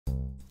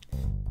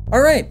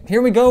Alright,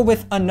 here we go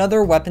with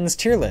another weapons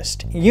tier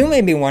list. You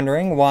may be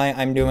wondering why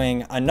I'm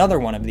doing another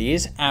one of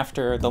these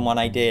after the one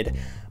I did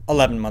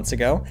 11 months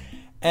ago.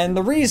 And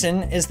the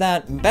reason is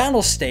that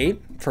Battle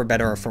State, for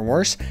better or for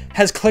worse,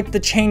 has clicked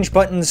the change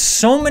button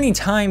so many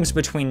times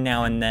between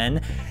now and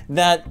then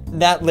that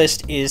that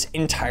list is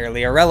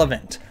entirely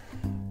irrelevant.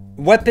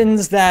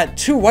 Weapons that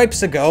 2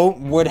 wipes ago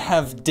would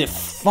have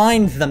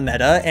defined the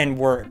meta and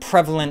were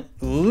prevalent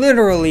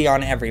literally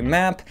on every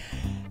map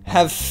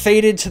have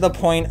faded to the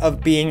point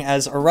of being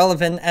as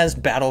irrelevant as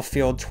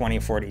Battlefield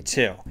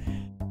 2042.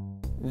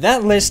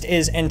 That list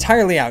is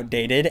entirely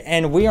outdated,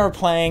 and we are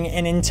playing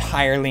an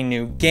entirely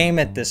new game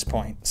at this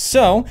point.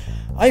 So,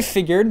 I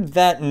figured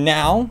that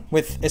now,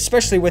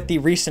 especially with the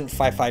recent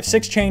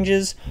 5.56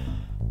 changes,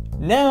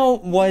 now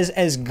was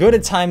as good a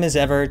time as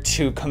ever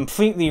to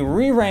completely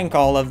re-rank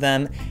all of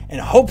them and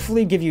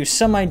hopefully give you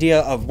some idea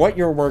of what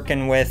you're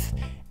working with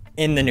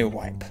in the new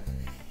wipe.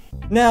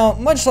 Now,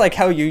 much like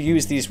how you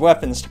use these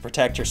weapons to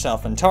protect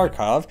yourself in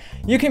Tarkov,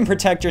 you can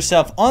protect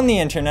yourself on the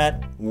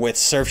internet with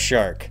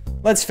Surfshark.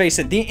 Let's face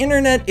it, the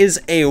internet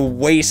is a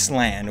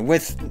wasteland,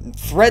 with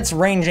threats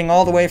ranging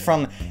all the way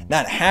from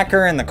that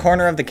hacker in the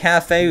corner of the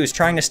cafe who's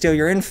trying to steal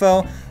your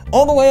info,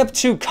 all the way up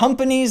to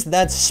companies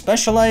that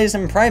specialize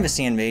in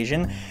privacy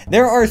invasion.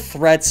 There are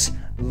threats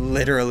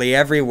literally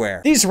everywhere.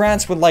 These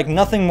rats would like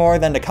nothing more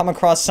than to come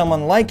across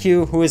someone like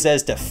you who is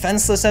as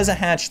defenseless as a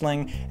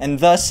hatchling, and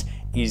thus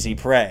easy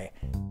prey.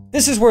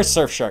 This is where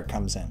Surfshark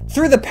comes in.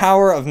 Through the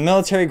power of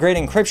military-grade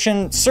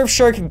encryption,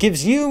 Surfshark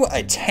gives you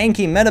a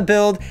tanky meta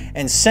build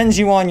and sends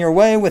you on your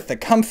way with the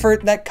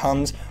comfort that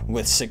comes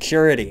with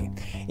security.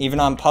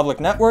 Even on public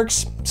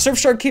networks,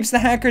 Surfshark keeps the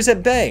hackers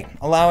at bay,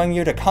 allowing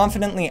you to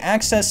confidently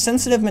access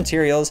sensitive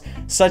materials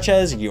such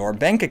as your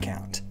bank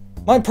account.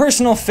 My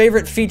personal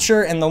favorite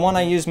feature, and the one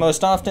I use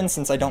most often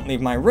since I don't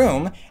leave my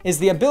room, is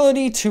the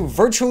ability to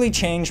virtually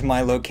change my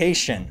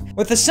location.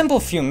 With a simple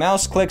few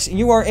mouse clicks,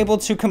 you are able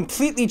to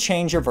completely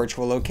change your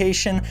virtual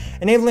location,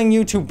 enabling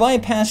you to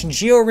bypass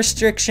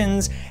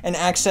geo-restrictions and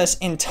access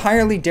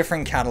entirely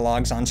different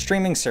catalogs on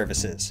streaming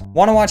services.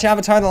 Want to watch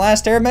Avatar: The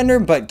Last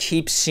Airbender, but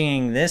keep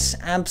seeing this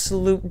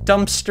absolute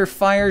dumpster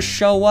fire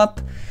show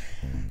up?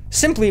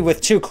 Simply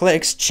with 2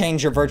 clicks,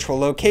 change your virtual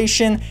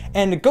location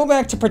and go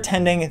back to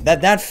pretending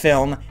that that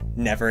film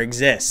never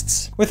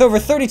exists. With over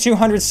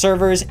 3,200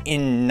 servers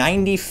in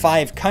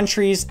 95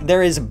 countries,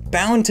 there is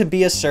bound to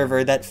be a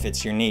server that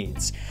fits your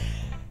needs.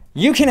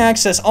 You can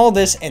access all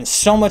this and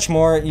so much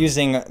more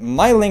using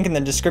my link in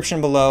the description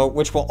below,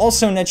 which will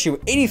also net you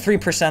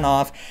 83%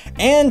 off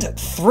and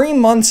 3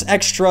 months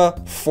extra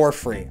for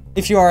free.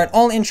 If you are at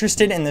all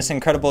interested in this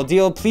incredible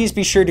deal, please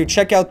be sure to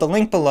check out the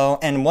link below,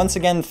 and once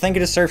again, thank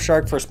you to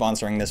Surfshark for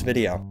sponsoring this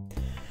video.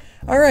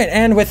 Alright,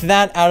 and with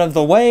that out of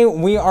the way,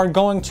 we are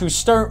going to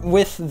start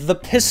with the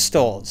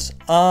pistols.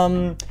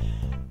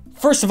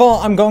 First of all,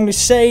 I'm going to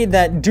say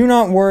that do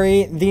not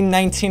worry, the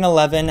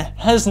 1911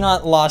 has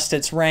not lost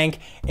its rank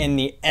in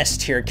the S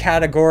tier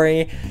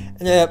category.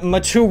 My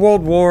 2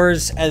 World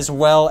Wars, as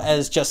well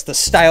as just the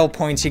style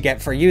points you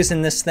get for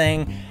using this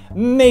thing,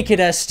 make it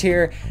S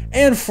tier,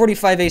 and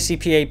 45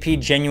 ACP AP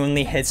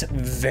genuinely hits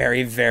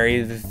very,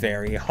 very,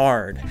 very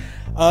hard.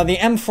 The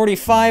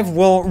M45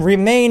 will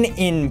remain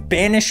in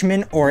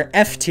banishment or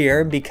F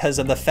tier because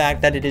of the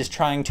fact that it is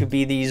trying to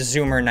be the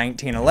Zoomer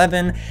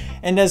 1911,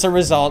 and as a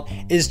result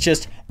is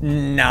just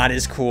not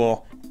as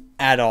cool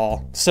at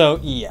all. So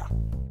yeah.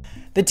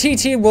 The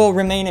TT will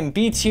remain in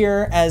B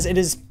tier as it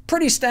is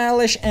pretty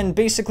stylish and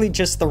basically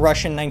just the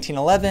Russian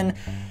 1911,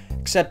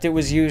 except it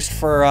was used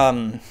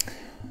for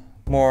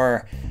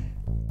more,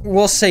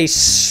 we'll say,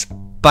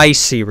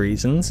 spicy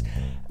reasons.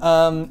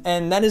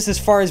 And that is as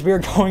far as we're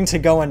going to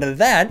go into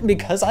that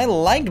because I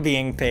like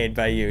being paid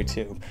by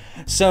YouTube.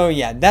 So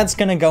yeah, that's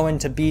gonna go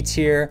into B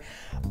tier.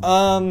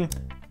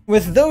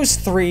 With those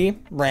 3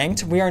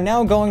 ranked, we are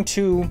now going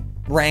to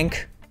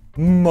rank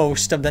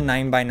most of the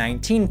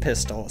 9x19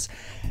 pistols.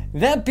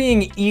 That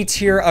being E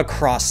tier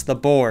across the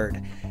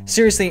board.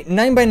 Seriously,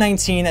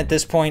 9x19 at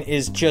this point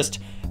is just,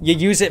 you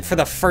use it for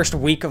the first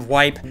week of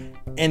wipe,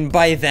 and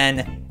by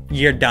then,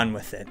 you're done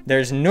with it.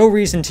 There's no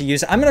reason to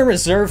use it. I'm gonna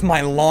reserve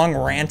my long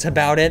rant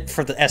about it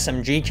for the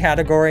SMG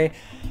category,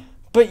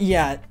 but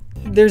yeah,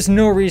 there's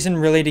no reason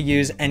really to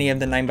use any of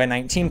the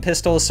 9x19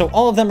 pistols, so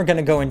all of them are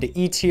gonna go into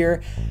E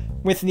tier,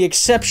 with the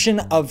exception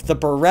of the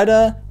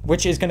Beretta,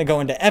 which is gonna go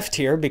into F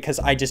tier because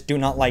I just do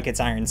not like its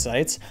iron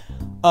sights.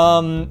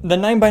 The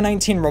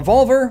 9x19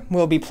 revolver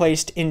will be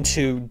placed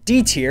into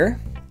D tier.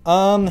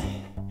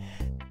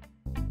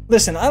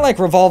 Listen, I like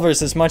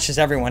revolvers as much as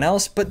everyone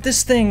else, but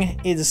this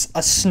thing is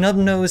a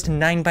snub-nosed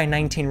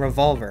 9x19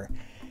 revolver.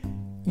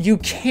 You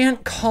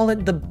can't call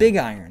it the big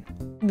iron.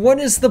 What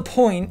is the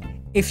point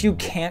if you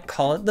can't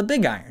call it the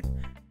big iron?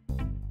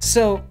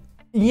 So,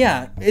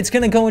 yeah, it's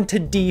gonna go into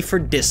D for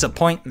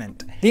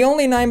disappointment. The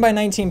only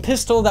 9x19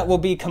 pistol that will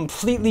be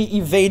completely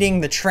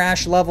evading the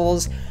trash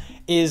levels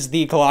is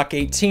the Glock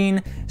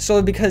 18,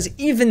 so because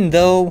even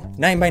though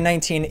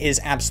 9x19 is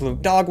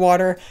absolute dog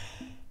water,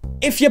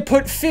 if you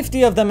put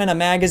 50 of them in a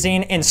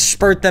magazine and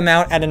spurt them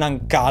out at an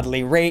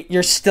ungodly rate,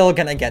 you're still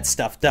gonna get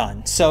stuff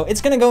done. So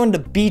it's gonna go into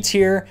B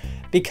tier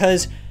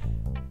because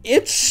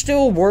it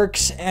still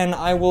works, and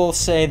I will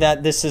say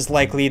that this is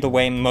likely the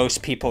way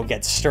most people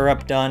get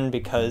stirrup done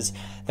because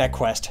that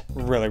quest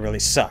really, really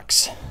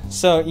sucks.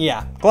 So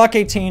yeah, Glock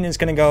 18 is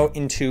gonna go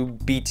into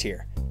B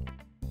tier.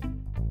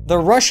 The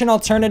Russian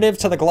alternative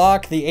to the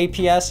Glock, the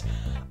APS,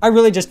 I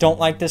really just don't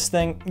like this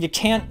thing. You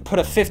can't put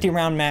a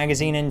 50-round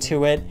magazine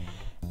into it.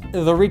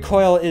 The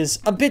recoil is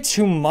a bit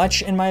too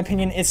much, in my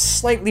opinion. It's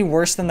slightly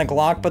worse than the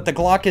Glock, but the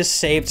Glock is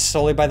saved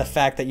solely by the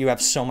fact that you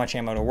have so much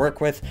ammo to work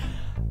with.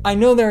 I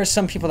know there are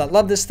some people that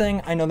love this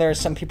thing. I know there are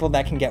some people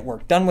that can get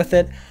work done with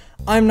it.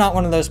 I'm not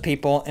one of those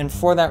people, and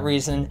for that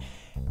reason,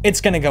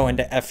 it's gonna go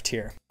into F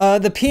tier.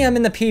 The PM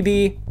and the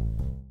PB,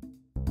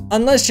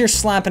 unless you're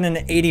slapping an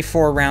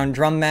 84-round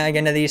drum mag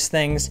into these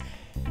things,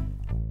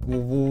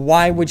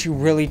 why would you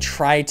really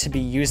try to be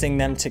using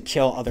them to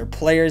kill other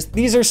players?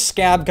 These are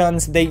scab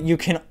guns. You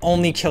can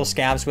only kill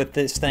scabs with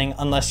this thing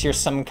unless you're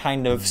some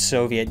kind of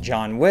Soviet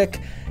John Wick.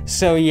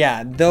 So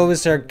yeah,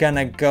 those are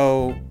gonna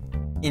go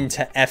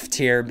into F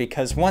tier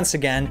because once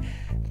again,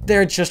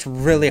 they're just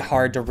really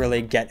hard to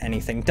really get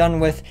anything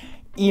done with,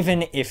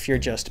 even if you're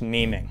just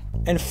memeing.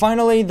 And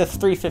finally, the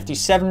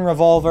 357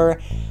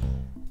 revolver.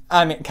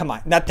 I mean, come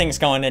on, that thing's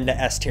going into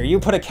S tier. You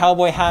put a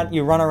cowboy hat,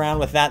 you run around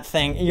with that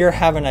thing, you're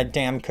having a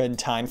damn good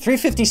time.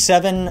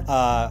 357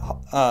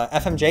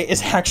 FMJ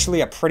is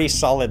actually a pretty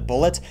solid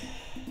bullet,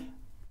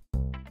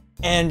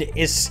 and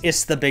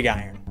it's the big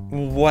iron.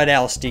 What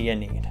else do you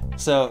need?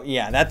 So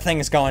yeah, that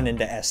thing's going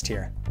into S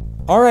tier.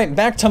 All right,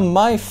 back to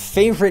my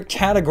favorite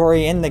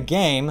category in the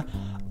game,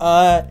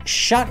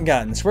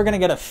 shotguns. We're gonna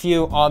get a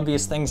few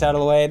obvious things out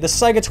of the way. The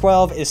Saiga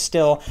 12 is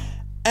still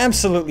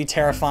absolutely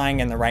terrifying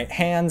in the right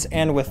hands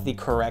and with the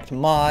correct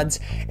mods.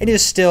 It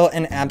is still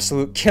an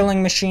absolute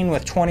killing machine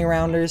with 20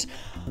 rounders.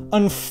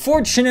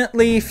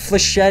 Unfortunately,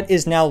 Flechette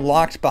is now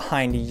locked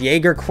behind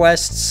Jaeger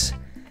quests,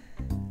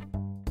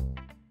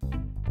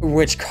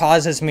 which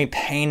causes me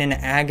pain and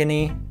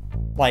agony.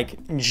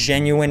 Like,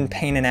 genuine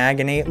pain and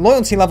agony.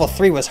 Loyalty level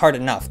 3 was hard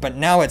enough, but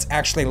now it's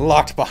actually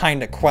locked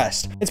behind a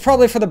quest. It's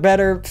probably for the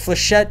better.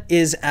 Flechette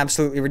is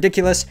absolutely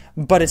ridiculous,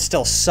 but it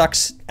still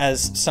sucks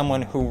as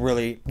someone who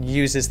really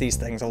uses these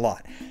things a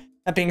lot.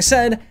 That being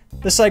said,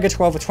 the Saiga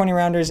 12 with 20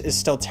 rounders is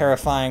still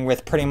terrifying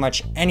with pretty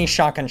much any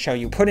shotgun shell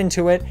you put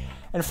into it,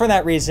 and for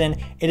that reason,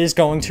 it is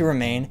going to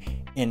remain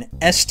in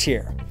S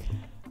tier.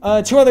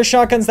 Two other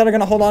shotguns that are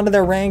going to hold on to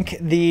their rank,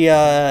 the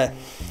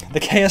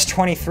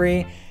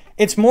KS-23.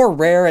 It's more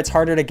rare, it's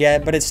harder to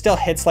get, but it still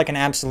hits like an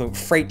absolute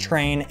freight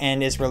train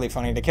and is really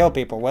funny to kill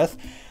people with.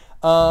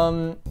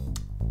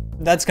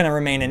 That's gonna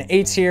remain in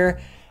A tier.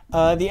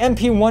 The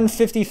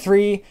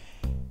MP-153,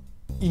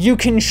 you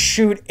can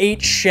shoot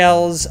 8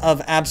 shells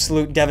of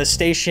absolute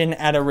devastation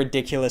at a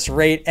ridiculous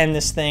rate, and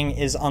this thing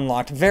is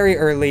unlocked very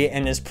early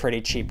and is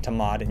pretty cheap to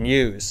mod and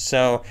use.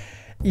 So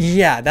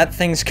yeah, that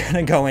thing's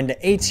gonna go into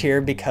A tier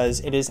because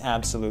it is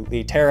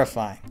absolutely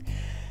terrifying.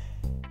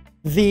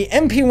 The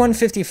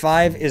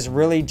MP-155 is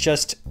really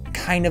just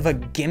kind of a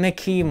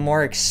gimmicky,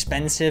 more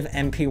expensive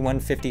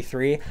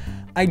MP-153.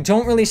 I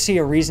don't really see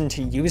a reason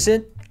to use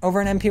it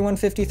over an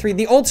MP-153.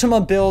 The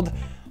Ultima build,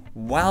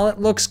 while it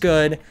looks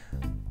good,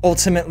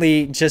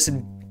 ultimately just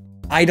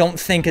I don't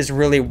think is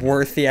really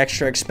worth the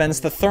extra expense.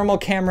 The thermal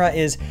camera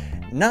is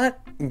not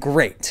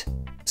great.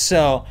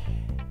 So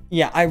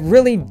yeah, I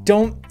really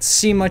don't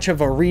see much of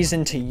a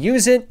reason to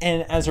use it,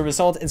 and as a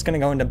result, it's gonna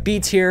go into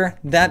B tier.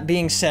 That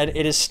being said,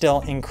 it is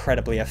still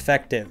incredibly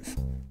effective.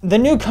 The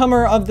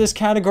newcomer of this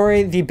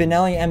category, the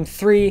Benelli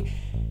M3,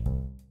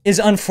 is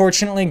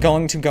unfortunately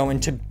going to go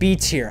into B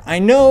tier. I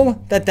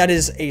know that that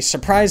is a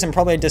surprise and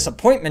probably a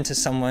disappointment to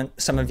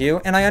some of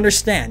you, and I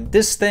understand.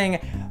 This thing,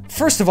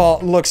 first of all,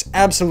 looks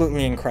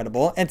absolutely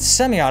incredible. It's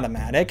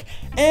semi-automatic,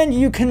 and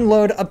you can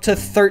load up to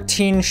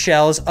 13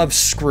 shells of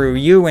screw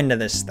you into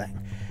this thing.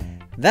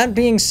 That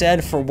being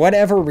said, for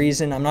whatever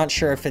reason, I'm not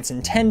sure if it's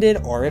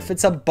intended or if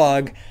it's a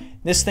bug,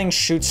 this thing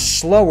shoots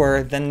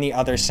slower than the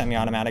other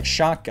semi-automatic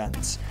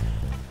shotguns.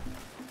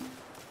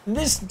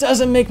 This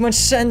doesn't make much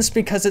sense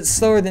because it's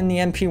slower than the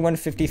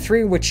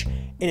MP-153, which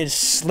it is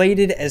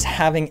slated as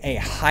having a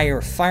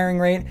higher firing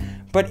rate,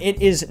 but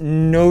it is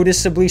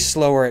noticeably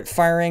slower at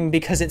firing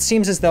because it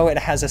seems as though it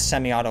has a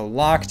semi-auto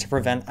lock to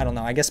prevent, I don't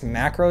know, I guess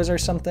macros or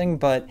something,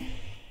 but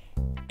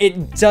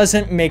it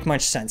doesn't make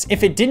much sense.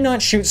 If it did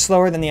not shoot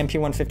slower than the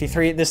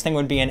MP-153, this thing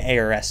would be an A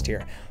or S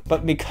tier.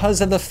 But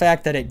because of the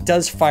fact that it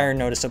does fire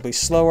noticeably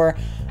slower,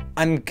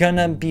 I'm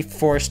gonna be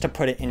forced to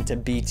put it into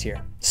B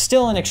tier.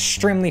 Still an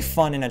extremely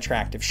fun and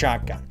attractive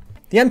shotgun.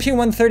 The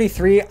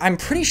MP-133, I'm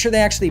pretty sure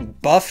they actually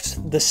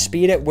buffed the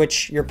speed at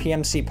which your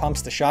PMC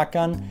pumps the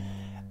shotgun.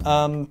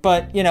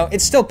 But, you know,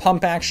 it's still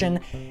pump action.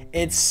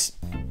 It's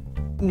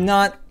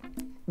not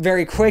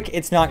very quick.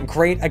 It's not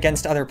great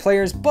against other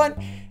players, but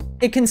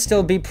it can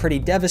still be pretty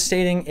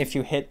devastating if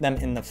you hit them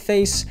in the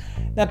face.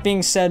 That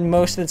being said,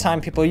 most of the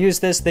time people use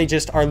this, they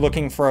just are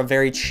looking for a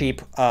very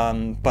cheap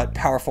but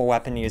powerful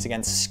weapon to use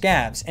against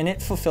scavs, and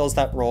it fulfills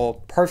that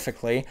role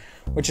perfectly,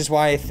 which is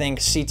why I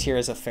think C tier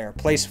is a fair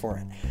place for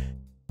it.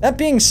 That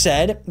being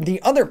said,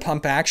 the other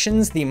pump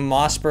actions, the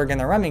Mossberg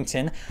and the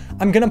Remington,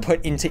 I'm gonna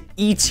put into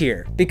E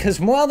tier, because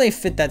while they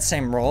fit that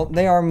same role,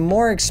 they are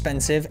more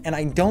expensive, and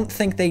I don't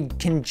think they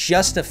can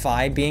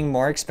justify being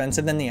more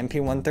expensive than the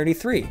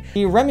MP133.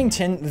 The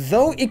Remington,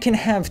 though it can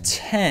have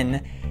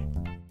 10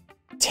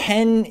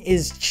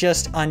 is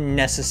just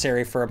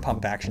unnecessary for a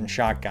pump action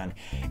shotgun.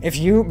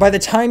 By the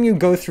time you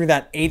go through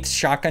that 8th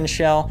shotgun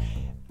shell,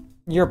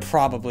 you're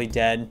probably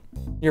dead.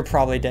 You're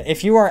probably dead.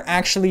 If you are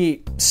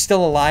actually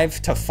still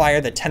alive to fire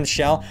the 10th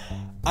shell,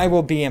 I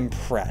will be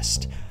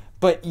impressed.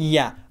 But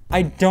yeah,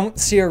 I don't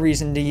see a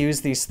reason to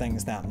use these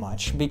things that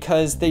much,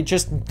 because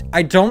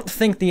I don't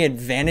think the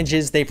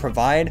advantages they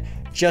provide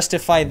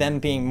justify them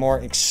being more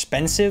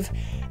expensive.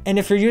 And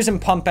if you're using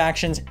pump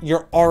actions,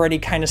 you're already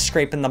kind of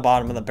scraping the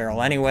bottom of the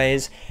barrel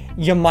anyways.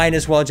 You might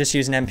as well just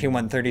use an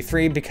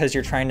MP133 because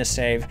you're trying to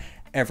save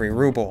every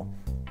ruble.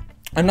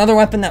 Another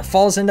weapon that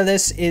falls into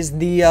this is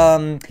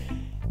the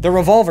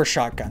revolver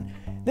shotgun.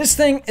 This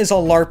thing is a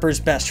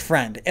LARPer's best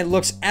friend. It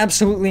looks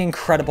absolutely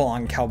incredible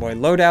on cowboy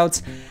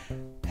loadouts.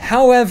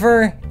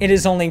 However, it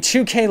is only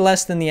 2K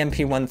less than the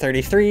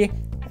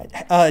MP133.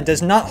 It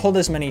does not hold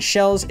as many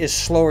shells, is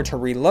slower to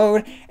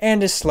reload,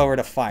 and is slower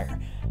to fire.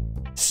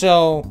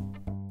 So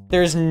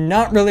there's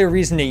not really a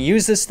reason to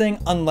use this thing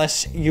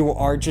unless you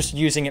are just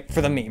using it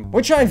for the meme,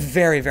 which I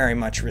very, very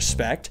much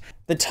respect.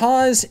 The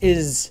TAS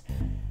is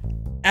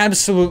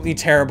absolutely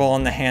terrible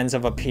in the hands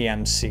of a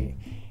PMC.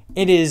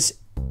 It is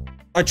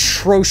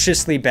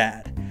atrociously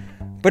bad.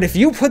 But if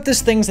you put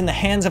this thing in the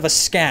hands of a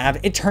scav,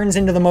 it turns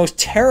into the most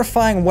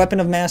terrifying weapon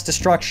of mass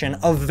destruction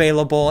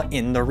available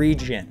in the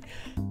region.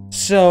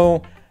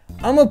 So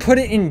I'm gonna put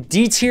it in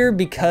D tier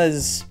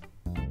because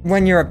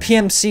when you're a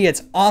PMC,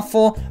 it's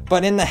awful,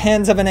 but in the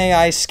hands of an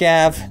AI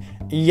scav,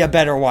 you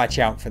better watch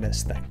out for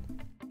this thing.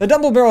 The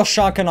double barrel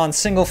shotgun on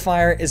single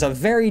fire is a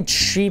very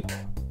cheap,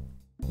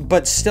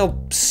 but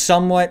still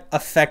somewhat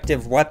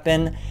effective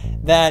weapon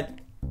that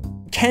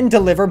can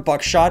deliver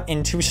buckshot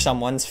into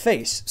someone's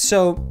face.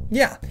 So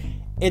yeah,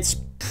 it's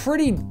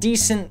pretty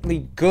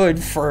decently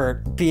good for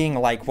being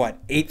like, what,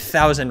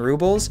 8,000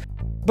 rubles?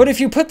 But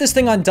if you put this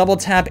thing on double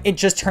tap, it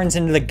just turns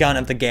into the gun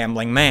of the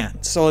gambling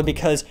man. So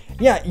because,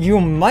 yeah, you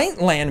might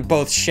land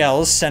both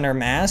shells center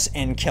mass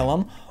and kill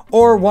him,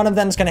 or one of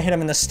them's gonna hit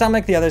him in the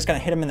stomach, the other's gonna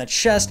hit him in the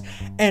chest,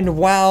 and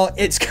while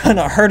it's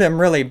gonna hurt him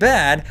really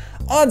bad,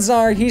 odds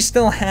are he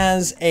still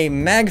has a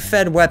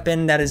mag-fed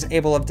weapon that is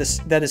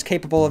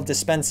capable of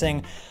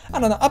dispensing, I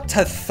don't know, up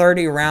to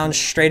 30 rounds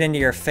straight into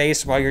your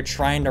face while you're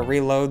trying to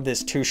reload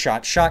this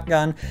 2-shot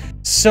shotgun.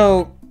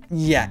 So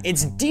yeah,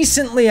 it's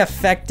decently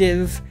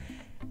effective,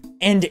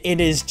 and it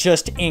is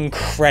just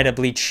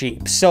incredibly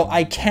cheap. So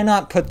I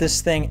cannot put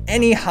this thing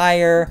any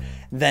higher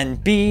than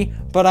B,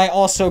 but I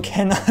also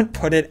cannot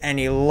put it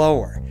any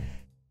lower.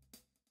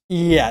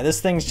 Yeah,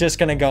 this thing's just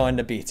gonna go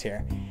into B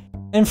tier.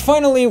 And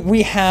finally,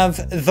 we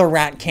have the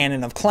rat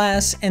cannon of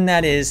class, and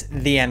that is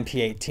the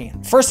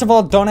MP18. First of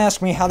all, don't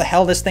ask me how the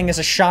hell this thing is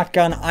a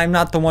shotgun. I'm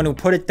not the one who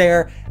put it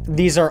there.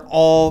 These are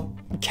all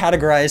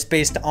categorized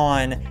based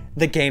on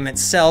the game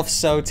itself,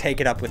 so take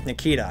it up with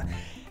Nikita.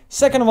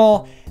 Second of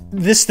all,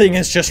 this thing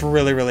is just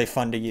really, really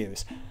fun to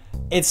use.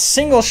 It's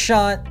single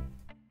shot,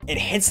 it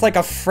hits like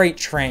a freight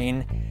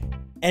train,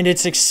 and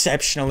it's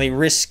exceptionally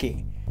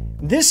risky.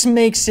 This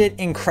makes it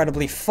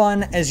incredibly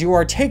fun as you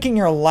are taking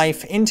your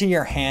life into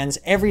your hands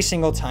every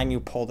single time you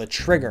pull the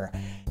trigger.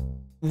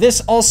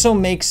 This also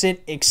makes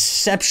it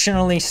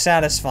exceptionally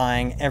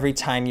satisfying every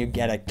time you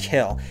get a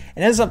kill.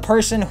 And as a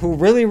person who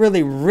really,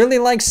 really, really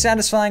likes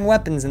satisfying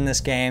weapons in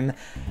this game,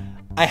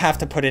 I have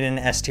to put it in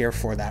S tier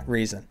for that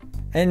reason.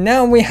 And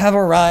now we have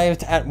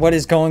arrived at what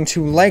is going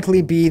to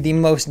likely be the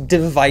most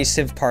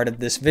divisive part of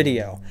this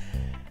video.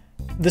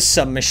 The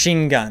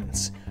submachine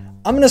guns.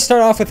 I'm going to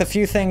start off with a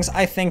few things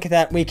I think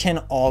that we can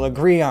all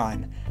agree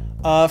on.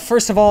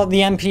 First of all,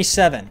 the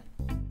MP7.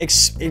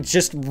 It's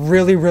just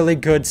really, really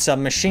good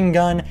submachine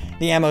gun.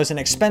 The ammo is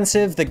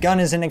inexpensive, the gun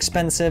is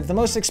inexpensive. The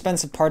most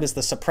expensive part is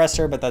the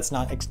suppressor, but that's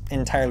not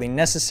entirely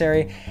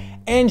necessary.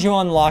 And you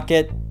unlock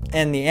it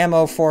and the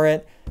ammo for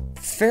it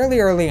fairly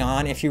early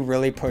on if you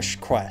really push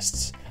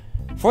quests.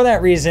 For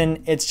that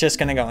reason, it's just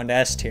going to go into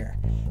S tier.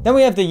 Then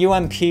we have the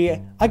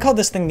UMP. I called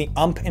this thing the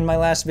UMP in my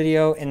last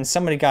video, and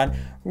somebody got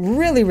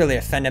really, really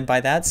offended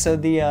by that. So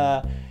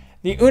the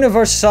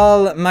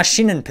Universal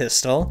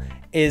Maschinenpistol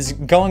is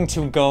going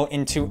to go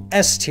into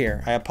S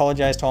tier. I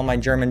apologize to all my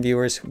German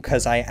viewers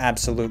because I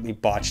absolutely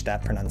botched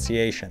that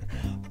pronunciation.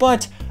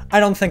 But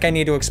I don't think I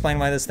need to explain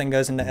why this thing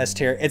goes into S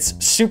tier.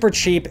 It's super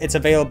cheap, it's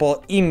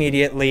available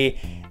immediately.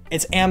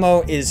 Its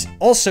ammo is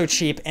also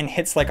cheap and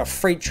hits like a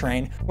freight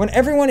train. When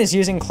everyone is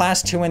using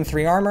class 2 and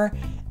 3 armor,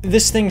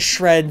 this thing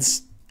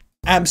shreds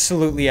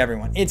absolutely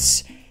everyone.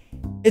 It's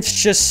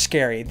It's just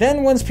scary.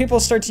 Then once people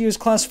start to use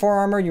class 4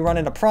 armor, you run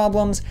into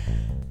problems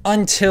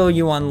until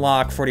you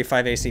unlock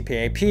 45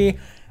 ACPAP,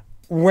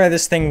 where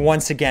this thing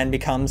once again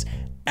becomes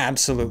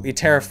absolutely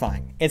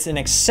terrifying. It's an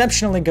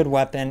exceptionally good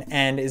weapon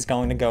and is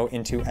going to go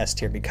into S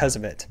tier because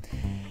of it.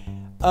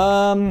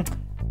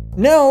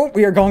 Now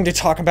we are going to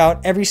talk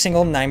about every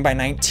single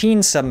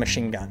 9x19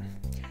 submachine gun.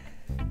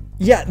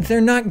 Yeah,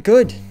 they're not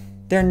good.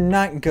 They're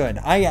not good.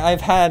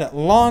 I've had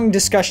long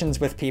discussions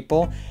with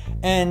people,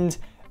 and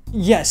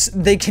yes,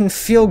 they can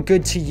feel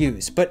good to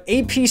use, but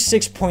AP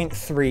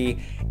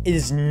 6.3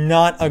 is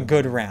not a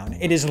good round.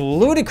 It is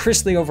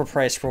ludicrously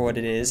overpriced for what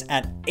it is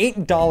at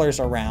 $8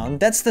 a round.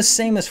 That's the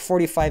same as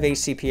 45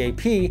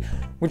 ACPAP,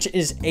 which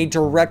is a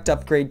direct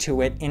upgrade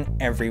to it in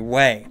every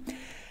way.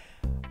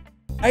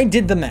 I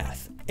did the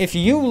math. If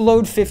you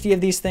load 50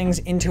 of these things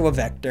into a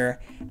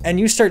vector and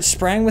you start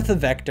spraying with the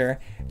vector,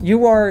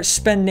 you are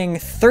spending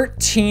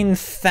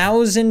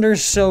 13,000 or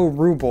so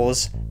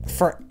rubles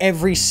for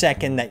every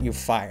second that you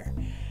fire.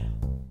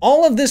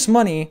 All of this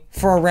money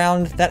for a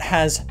round that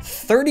has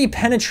 30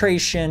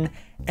 penetration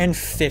and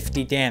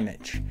 50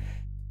 damage.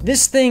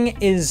 This thing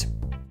is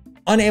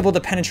unable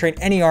to penetrate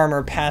any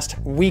armor past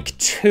week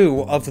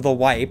 2 of the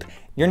wipe.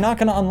 You're not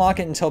going to unlock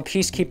it until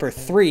Peacekeeper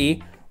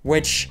 3,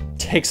 which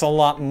takes a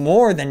lot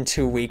more than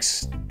 2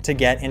 weeks to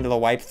get into the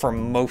wipe for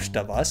most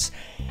of us.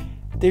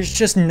 There's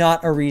just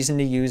not a reason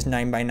to use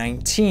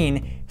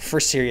 9x19 for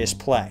serious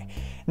play.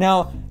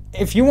 Now,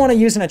 if you want to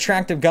use an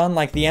attractive gun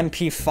like the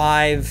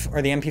MP5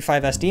 or the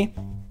MP5 SD,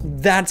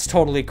 that's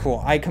totally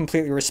cool. I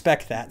completely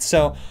respect that.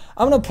 So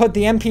I'm going to put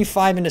the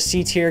MP5 into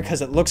C tier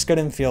because it looks good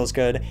and feels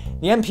good.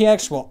 The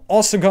MPX will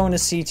also go into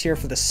C tier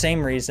for the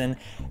same reason.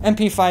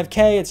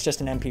 MP5K, it's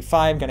just an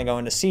MP5, going to go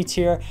into C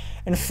tier.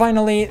 And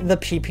finally, the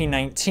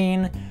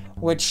PP19,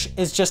 which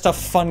is just a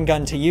fun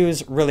gun to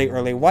use, really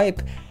early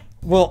wipe,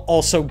 will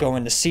also go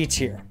into C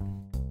tier.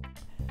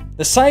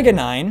 The Saiga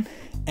 9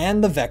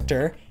 and the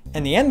Vector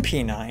and the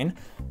MP9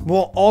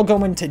 will all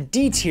go into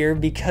D tier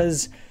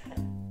because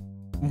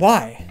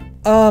why?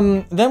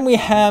 Then we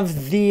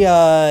have the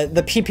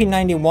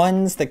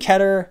PP91s, the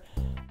Keter.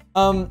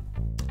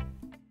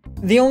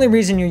 The only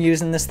reason you're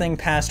using this thing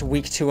past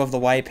week 2 of the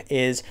wipe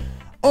is,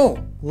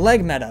 oh,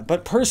 leg meta.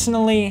 But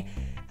personally,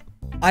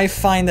 I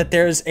find that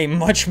there's a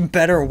much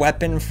better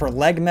weapon for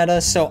leg meta,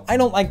 so I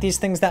don't like these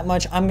things that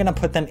much. I'm gonna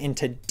put them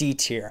into D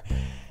tier.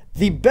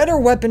 The better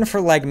weapon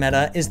for leg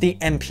meta is the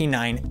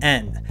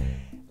MP9N.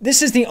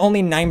 This is the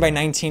only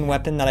 9x19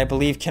 weapon that I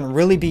believe can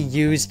really be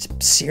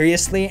used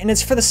seriously, and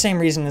it's for the same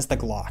reason as the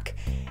Glock.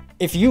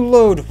 If you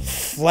load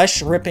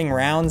flesh-ripping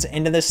rounds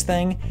into this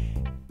thing,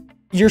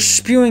 you're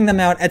spewing them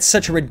out at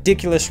such a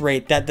ridiculous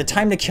rate that the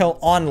time to kill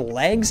on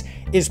legs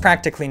is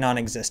practically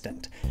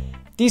non-existent.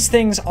 These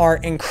things are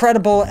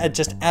incredible at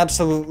just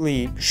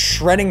absolutely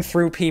shredding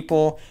through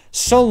people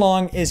so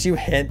long as you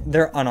hit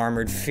their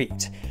unarmored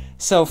feet.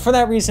 So for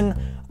that reason,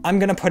 I'm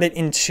going to put it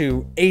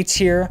into A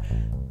tier.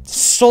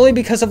 Solely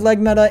because of leg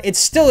meta. It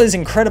still is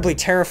incredibly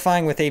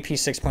terrifying with AP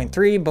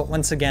 6.3, but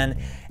once again,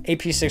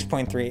 AP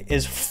 6.3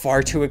 is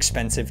far too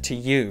expensive to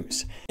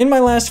use. In my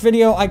last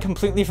video, I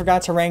completely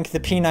forgot to rank the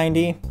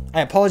P90.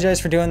 I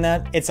apologize for doing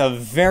that. It's a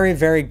very,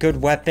 very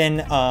good weapon.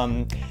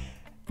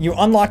 You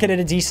unlock it at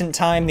a decent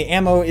time. The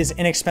ammo is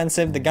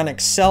inexpensive. The gun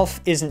itself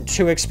isn't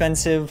too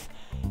expensive.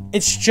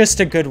 It's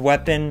just a good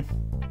weapon.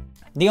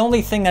 The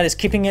only thing that is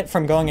keeping it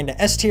from going into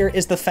S tier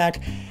is the fact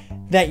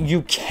that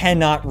you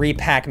cannot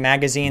repack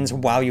magazines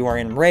while you are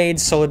in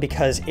raids, solely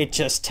because it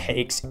just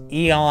takes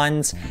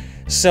eons.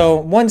 So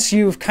once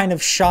you've kind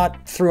of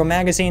shot through a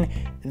magazine,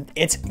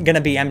 it's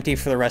gonna be empty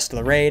for the rest of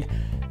the raid.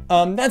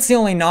 That's the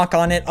only knock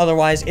on it.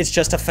 Otherwise, it's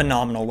just a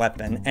phenomenal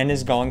weapon and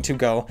is going to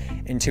go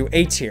into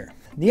A tier.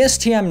 The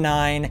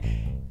STM9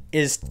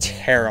 is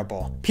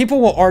terrible.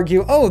 People will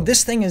argue, oh,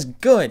 this thing is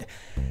good.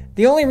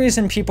 The only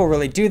reason people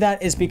really do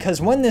that is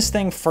because when this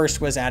thing first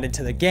was added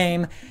to the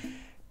game,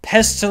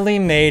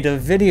 PrEciSe made a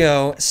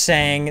video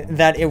saying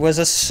that it was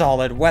a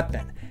solid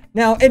weapon.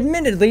 Now,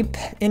 admittedly,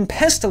 in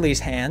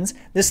PrEciSe's hands,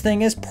 this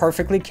thing is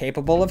perfectly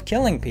capable of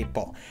killing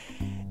people.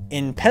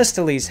 In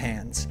PrEciSe's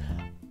hands,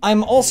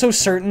 I'm also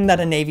certain that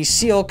a Navy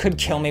SEAL could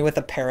kill me with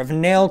a pair of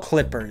nail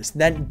clippers.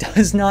 That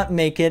does not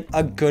make it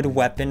a good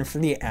weapon for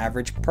the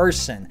average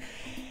person.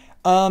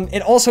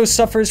 It also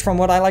suffers from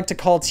what I like to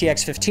call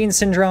TX15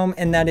 syndrome,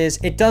 and that is,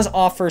 it does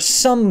offer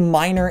some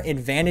minor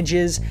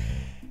advantages,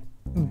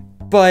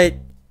 but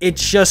it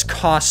just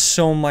costs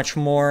so much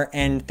more,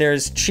 and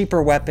there's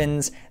cheaper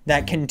weapons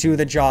that can do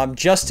the job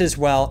just as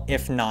well,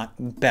 if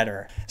not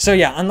better. So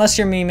yeah, unless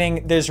you're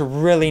memeing, there's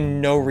really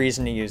no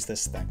reason to use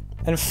this thing.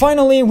 And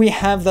finally, we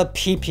have the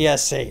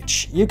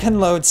PPSH. You can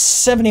load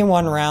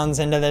 71 rounds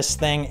into this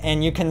thing,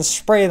 and you can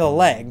spray the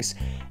legs,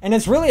 and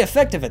it's really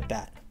effective at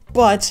that.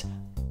 But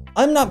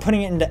I'm not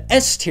putting it into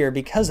S tier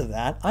because of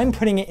that. I'm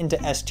putting it into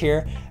S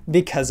tier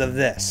because of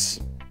this.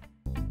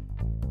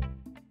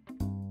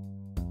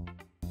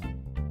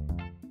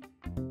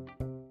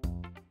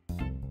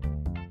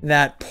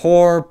 That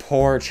poor,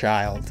 poor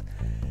child.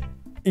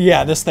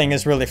 Yeah, this thing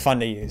is really fun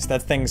to use.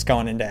 That thing's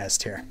going into S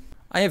tier.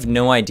 I have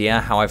no idea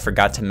how I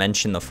forgot to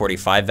mention the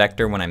 45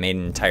 Vector when I made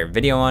an entire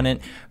video on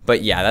it,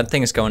 but yeah, that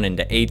thing is going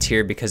into A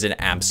tier because it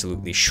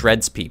absolutely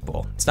shreds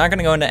people. It's not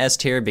gonna go into S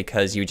tier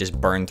because you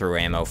just burn through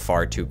ammo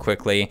far too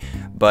quickly,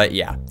 but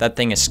yeah, that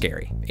thing is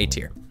scary. A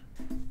tier.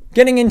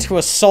 Getting into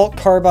assault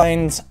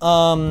carbines,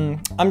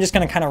 I'm just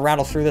gonna kind of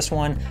rattle through this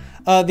one.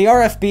 The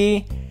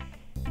RFB,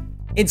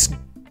 it's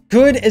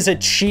good as a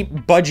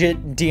cheap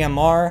budget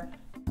DMR.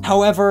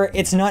 However,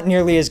 it's not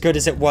nearly as good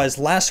as it was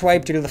last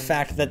wipe due to the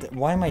fact that,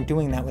 why am I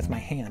doing that with my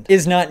hand?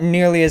 Is not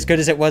nearly as good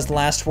as it was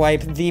last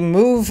wipe. The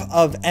move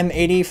of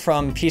M80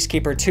 from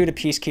Peacekeeper 2 to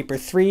Peacekeeper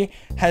 3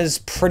 has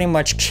pretty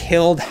much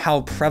killed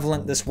how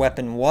prevalent this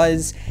weapon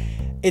was.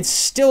 It's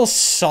still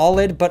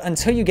solid, but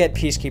until you get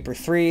Peacekeeper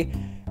 3,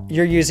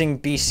 you're using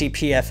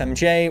BCP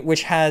FMJ,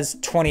 which has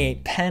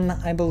 28 pen,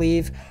 I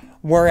believe,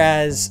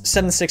 whereas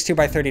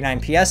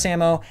 7.62x39 PS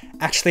ammo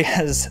actually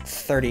has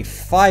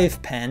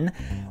 35 pen.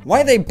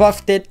 Why they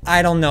buffed it,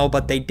 I don't know,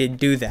 but they did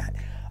do that.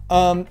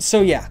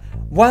 So yeah,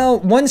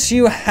 once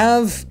you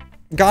have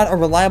got a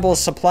reliable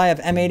supply of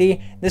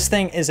M80, this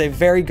thing is a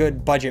very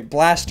good budget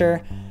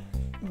blaster.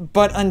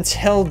 But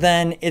until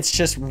then, it's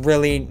just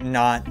really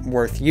not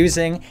worth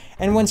using.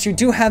 And once you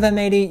do have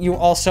M80, you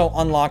also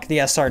unlock the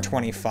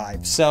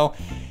SR25. So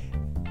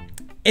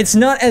it's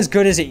not as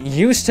good as it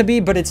used to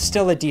be, but it's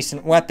still a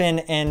decent weapon,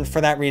 and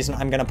for that reason,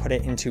 I'm gonna put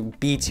it into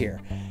B tier.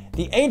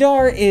 The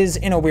ADAR is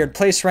in a weird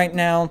place right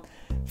now.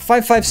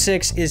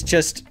 5.56 is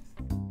just,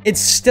 it's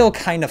still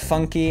kind of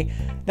funky.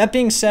 That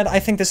being said, I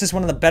think this is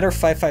one of the better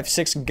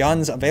 5.56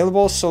 guns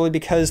available solely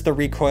because the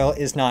recoil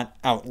is not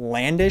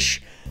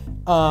outlandish,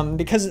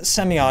 because it's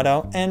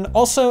semi-auto, and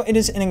also it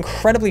is an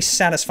incredibly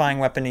satisfying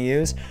weapon to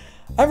use.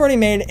 I've already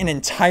made an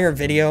entire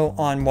video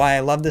on why I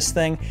love this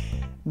thing.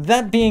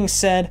 That being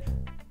said,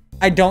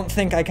 I don't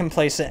think I can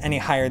place it any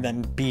higher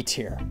than B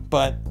tier,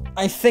 but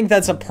I think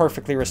that's a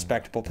perfectly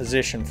respectable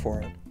position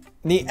for it.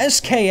 The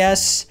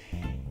SKS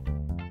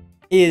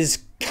is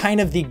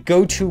kind of the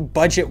go-to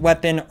budget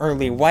weapon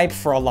early wipe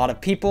for a lot of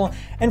people,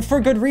 and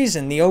for good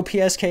reason. The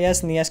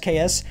OP-SKS and the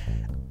SKS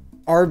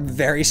are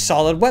very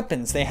solid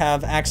weapons. They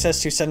have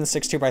access to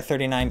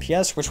 7.62x39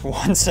 PS, which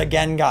once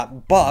again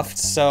got buffed,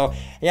 so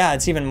yeah,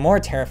 it's even more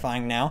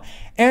terrifying now.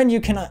 And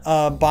you can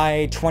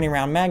buy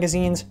 20-round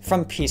magazines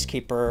from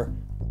Peacekeeper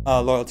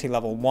loyalty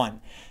level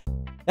 1.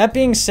 That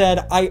being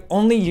said, I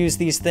only use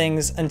these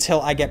things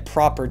until I get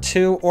proper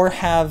 2 or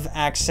have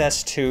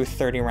access to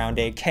 30-round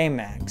AK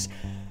mags.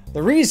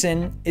 The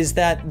reason is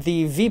that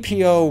the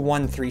VPO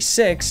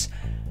 136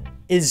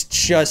 is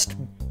just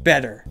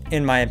better,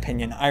 in my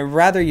opinion. I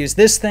rather use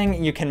this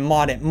thing. You can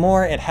mod it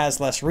more. It has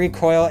less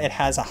recoil. It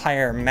has a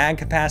higher mag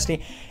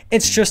capacity.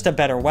 It's just a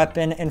better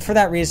weapon, and for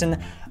that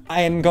reason,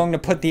 I am going to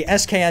put the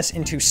SKS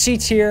into C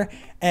tier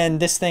and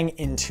this thing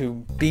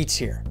into B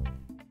tier.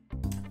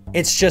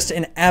 It's just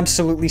an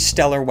absolutely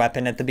stellar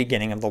weapon at the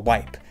beginning of the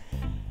wipe.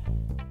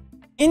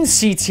 In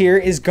C tier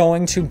is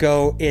going to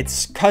go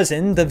its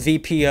cousin, the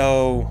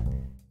VPO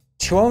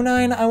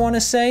 209, I want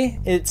to say.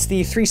 It's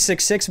the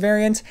 366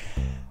 variant.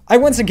 I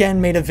once again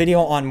made a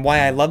video on why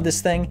I love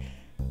this thing,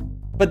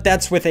 but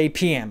that's with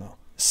AP ammo.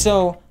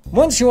 So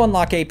once you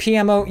unlock AP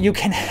ammo, you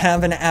can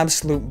have an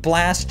absolute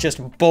blast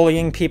just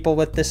bullying people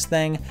with this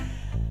thing.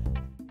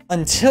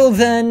 Until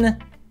then,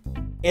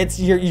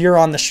 you're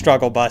on the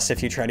struggle bus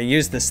if you try to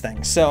use this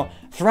thing. So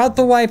throughout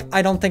the wipe,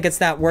 I don't think it's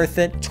that worth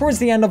it. Towards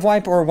the end of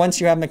wipe, or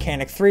once you have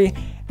Mechanic 3,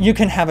 you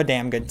can have a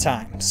damn good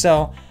time.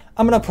 So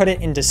I'm gonna put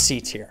it into C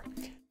tier.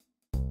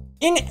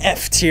 In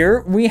F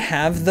tier, we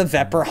have the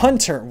Vepr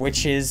Hunter,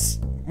 which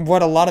is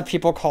what a lot of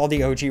people call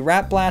the OG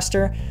Rat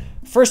Blaster.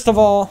 First of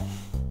all,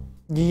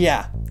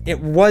 yeah, it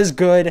was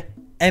good.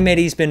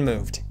 M80's been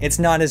moved. It's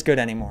not as good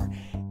anymore.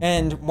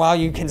 And while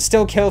you can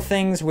still kill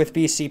things with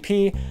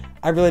BCP,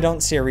 I really don't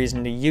see a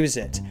reason to use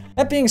it.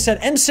 That being said,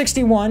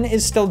 M61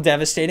 is still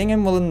devastating,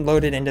 and when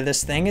loaded into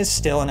this thing is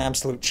still an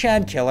absolute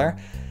Chad killer.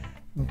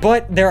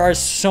 But there are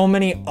so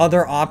many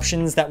other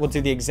options that will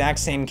do the exact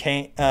same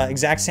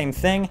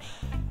thing.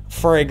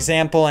 For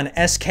example, an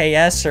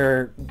SKS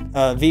or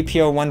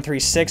VPO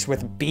 136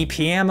 with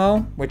BP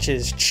ammo, which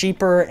is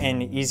cheaper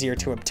and easier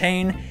to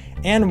obtain,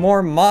 and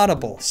more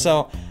moddable.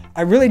 So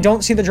I really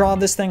don't see the draw of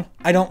this thing.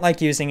 I don't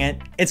like using it.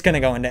 It's gonna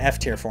go into F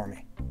tier for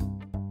me.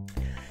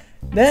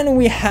 Then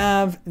we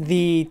have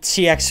the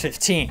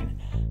TX15.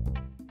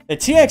 The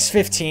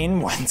TX15,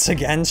 once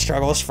again,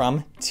 struggles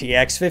from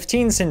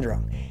TX15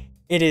 syndrome.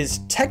 It is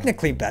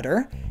technically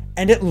better,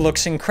 and it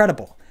looks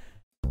incredible.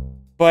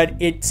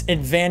 But its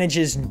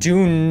advantages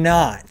do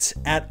not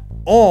at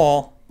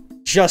all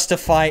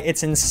justify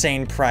its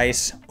insane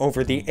price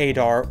over the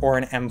ADAR or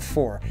an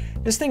M4.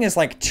 This thing is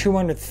like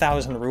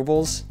 200,000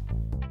 rubles.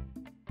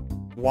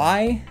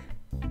 Why?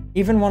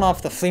 Even one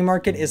off the flea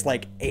market is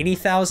like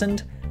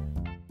 80,000.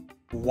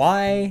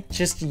 Why?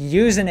 Just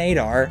use an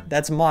ADAR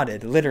that's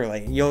modded,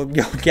 literally. You'll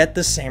get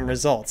the same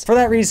results. For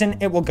that reason,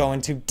 it will go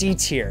into D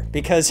tier,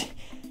 because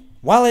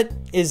while it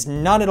is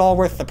not at all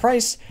worth the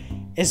price,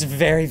 is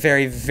very,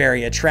 very,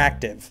 very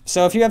attractive.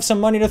 So if you have some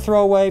money to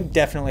throw away,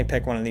 definitely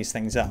pick one of these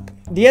things up.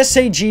 The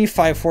SAG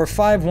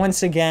 545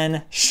 once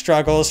again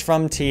struggles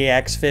from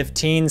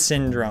TX15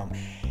 syndrome.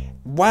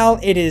 While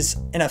it is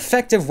an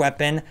effective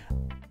weapon,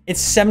 it's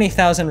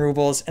 70,000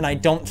 rubles, and I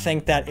don't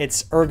think that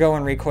its ergo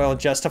and recoil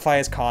justify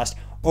its cost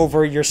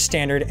over your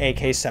standard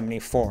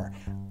AK-74.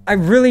 I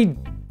really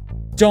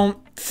don't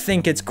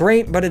think it's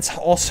great, but it's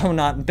also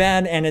not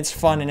bad, and it's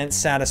fun and it's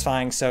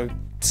satisfying, so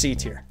C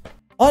tier.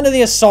 On to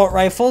the assault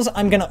rifles.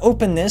 I'm gonna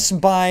open this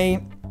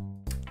by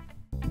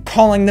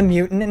calling the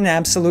Mutant an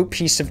absolute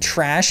piece of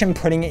trash and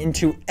putting it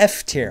into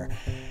F tier.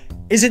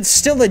 Is it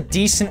still a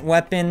decent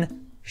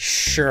weapon?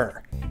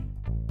 Sure.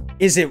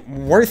 Is it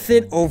worth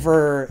it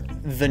over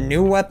the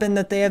new weapon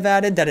that they have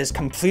added that has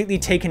completely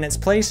taken its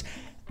place?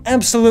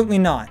 Absolutely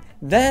not.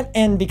 That,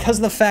 and because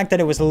of the fact that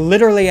it was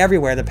literally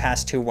everywhere the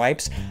past 2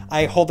 wipes,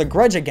 I hold a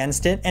grudge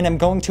against it and I'm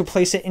going to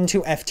place it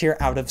into F tier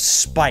out of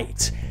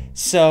spite.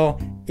 So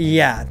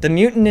yeah, the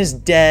Mutant is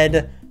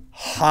dead.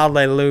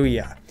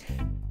 Hallelujah.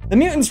 The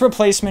Mutant's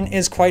replacement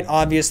is quite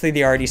obviously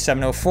the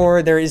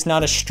RD704. There is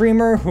not a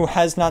streamer who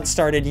has not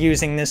started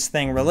using this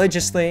thing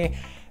religiously,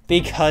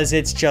 because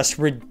it's just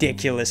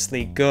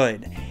ridiculously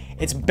good.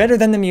 It's better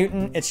than the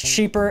Mutant, it's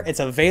cheaper,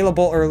 it's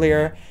available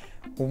earlier.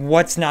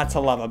 What's not to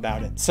love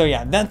about it? So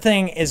yeah, that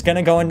thing is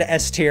gonna go into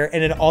S tier,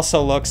 and it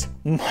also looks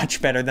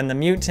much better than the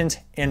Mutant,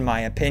 in my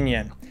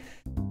opinion.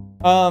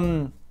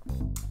 The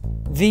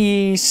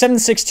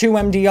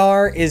 7.62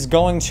 MDR is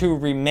going to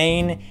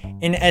remain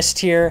in S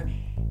tier.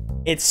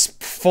 It's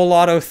full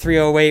auto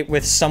 308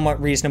 with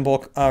somewhat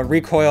reasonable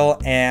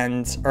recoil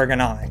and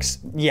ergonomics.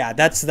 Yeah,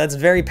 that's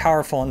very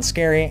powerful and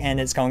scary, and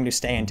it's going to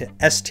stay into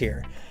S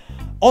tier.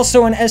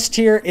 Also in S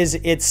tier is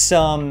its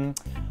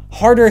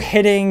harder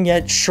hitting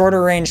yet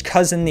shorter range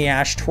cousin, the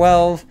Ash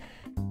 12.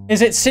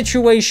 Is it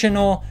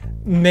situational?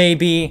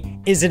 Maybe.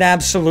 Is it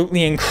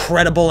absolutely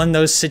incredible in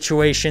those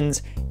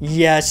situations?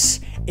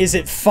 Yes. Is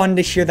it fun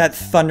to hear that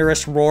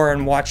thunderous roar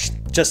and watch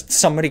just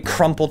somebody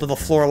crumple to the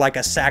floor like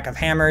a sack of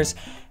hammers?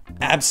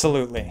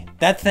 Absolutely.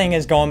 That thing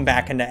is going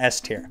back into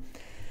S tier.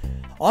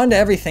 On to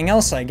everything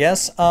else, I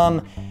guess.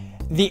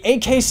 The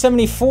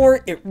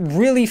AK-74, it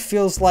really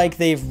feels like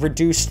they've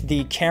reduced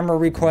the camera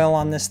recoil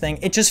on this thing.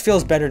 It just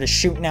feels better to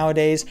shoot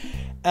nowadays.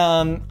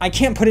 I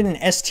can't put it in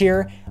S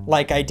tier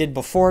like I did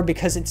before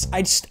because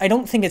I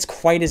don't think it's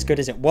quite as good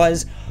as it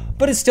was,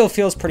 but it still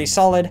feels pretty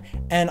solid,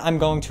 and I'm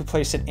going to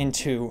place it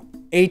into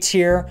A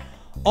tier.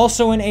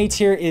 Also in A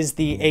tier is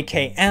the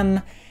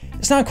AKM.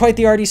 It's not quite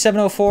the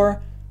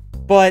RD704,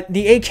 but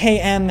the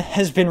AKM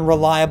has been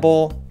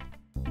reliable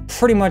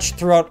pretty much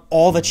throughout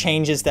all the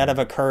changes that have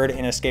occurred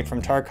in Escape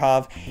from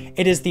Tarkov.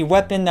 It is the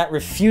weapon that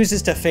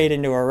refuses to fade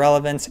into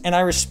irrelevance, and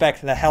I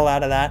respect the hell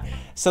out of that,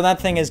 so that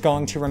thing is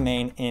going to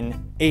remain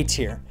in A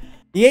tier.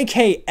 The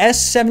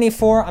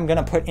AK-74 I'm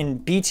going to put in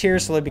B tier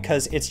solely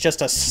because it's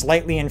just a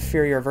slightly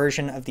inferior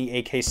version of the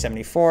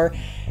AK-74,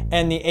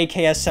 and the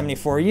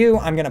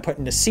AKS-74U I'm going to put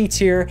into C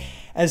tier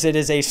as it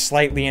is a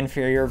slightly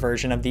inferior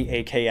version of the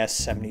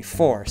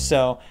AKS-74.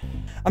 So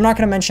I'm not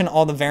going to mention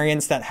all the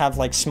variants that have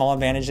like small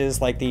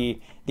advantages like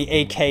the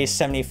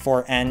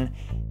AK-74N.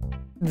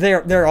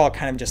 They're all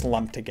kind of just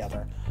lumped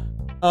together.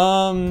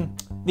 The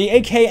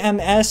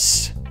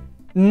AKMS,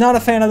 not a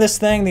fan of this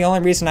thing. The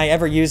only reason I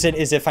ever use it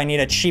is if I need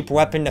a cheap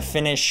weapon to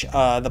finish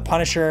the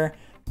Punisher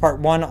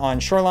Part 1 on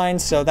Shoreline,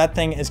 so that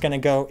thing is going to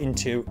go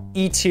into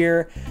E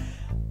tier.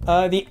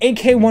 The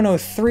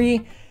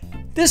AK-103,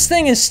 this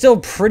thing is still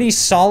pretty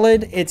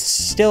solid. It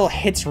still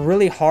hits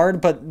really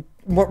hard, but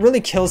what really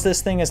kills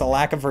this thing is a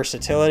lack of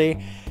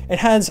versatility. It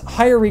has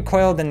higher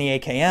recoil than the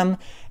AKM,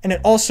 and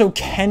it also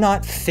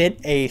cannot fit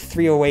a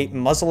 308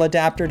 muzzle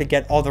adapter to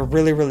get all the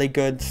really, really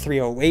good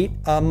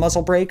 308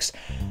 muzzle brakes.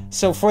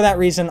 So for that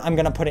reason, I'm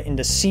going to put it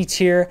into C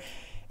tier.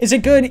 Is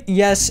it good?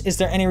 Yes. Is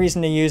there any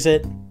reason to use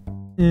it?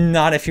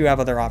 Not if you have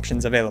other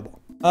options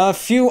available. A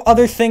few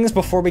other things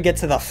before we get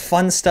to the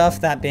fun stuff,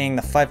 that being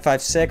the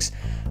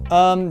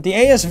 5.56. The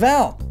AS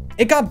Val,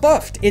 it got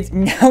buffed. It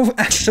now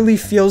actually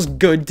feels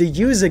good to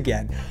use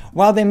again.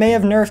 While they may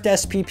have nerfed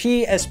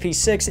SPP,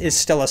 SP6 is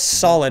still a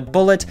solid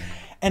bullet,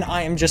 and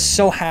I am just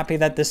so happy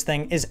that this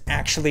thing is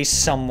actually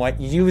somewhat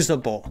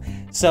usable.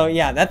 So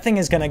yeah, that thing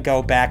is gonna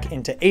go back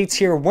into A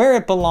tier where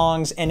it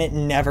belongs, and it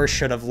never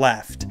should have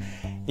left.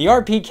 The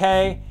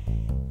RPK,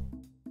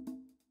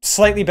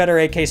 slightly better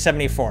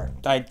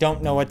AK-74. I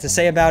don't know what to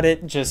say about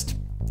it, just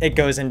it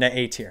goes into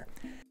A tier.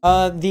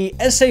 The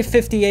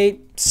SA-58,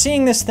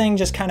 seeing this thing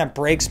just kind of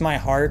breaks my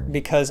heart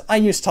because I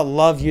used to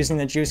love using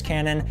the juice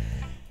cannon.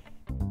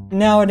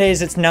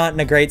 Nowadays, it's not in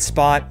a great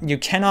spot. You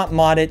cannot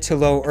mod it to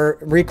low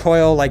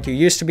recoil like you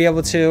used to be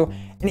able to,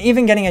 and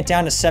even getting it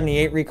down to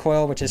 78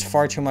 recoil, which is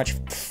far too much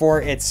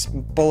for its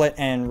bullet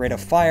and rate of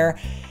fire,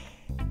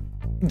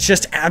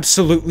 just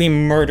absolutely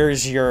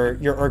murders your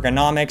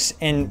ergonomics,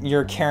 and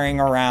you're carrying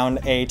around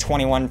a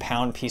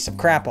 21-pound piece of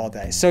crap all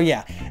day. So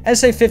yeah,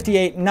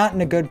 SA-58, not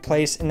in a good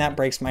place, and that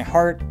breaks my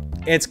heart.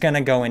 It's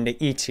gonna go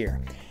into E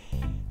tier.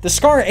 The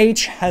Scar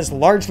H has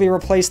largely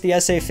replaced the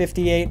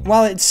SA-58.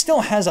 While it still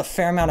has a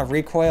fair amount of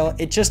recoil,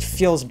 it just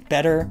feels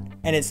better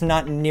and it's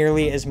not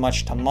nearly as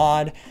much to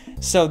mod.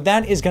 So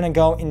that is going to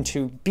go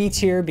into B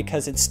tier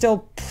because it's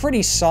still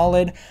pretty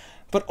solid.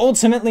 But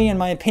ultimately, in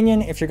my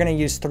opinion, if you're going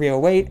to use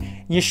 308,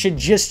 you should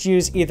just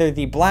use either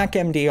the black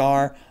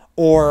MDR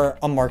or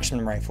a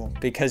Marksman rifle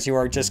because you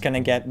are just going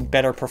to get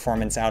better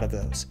performance out of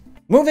those.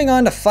 Moving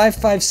on to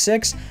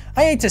 5.56,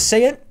 I hate to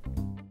say it,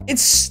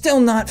 it's still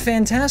not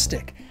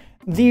fantastic.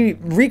 The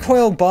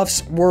recoil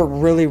buffs were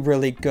really,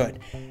 really good.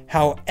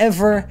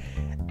 However,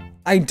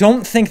 I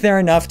don't think they're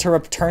enough to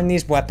return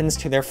these weapons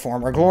to their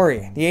former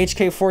glory. The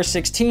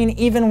HK416,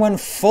 even when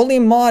fully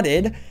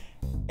modded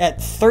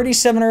at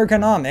 37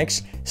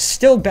 ergonomics,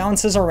 still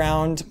bounces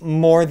around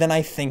more than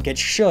I think it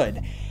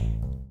should.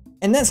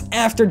 And that's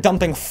after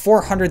dumping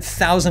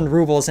 400,000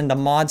 rubles into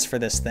mods for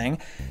this thing,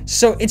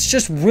 so it's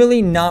just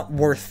really not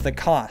worth the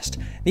cost.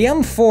 The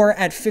M4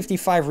 at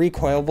 55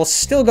 recoil will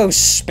still go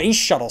space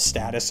shuttle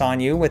status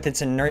on you with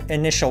its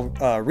initial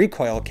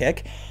recoil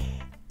kick.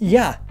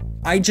 Yeah,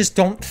 I just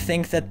don't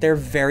think that they're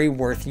very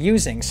worth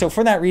using. So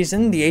for that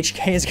reason, the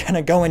HK is going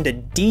to go into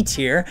D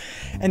tier,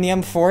 and the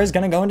M4 is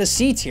going to go into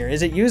C tier.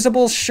 Is it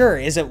usable? Sure.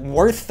 Is it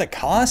worth the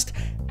cost?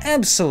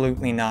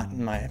 Absolutely not,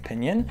 in my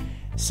opinion.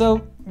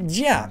 So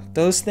yeah,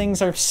 those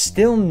things are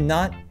still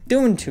not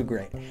doing too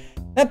great.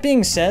 That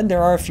being said,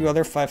 there are a few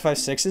other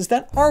 5.56s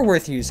that are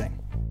worth using.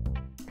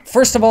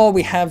 First of all,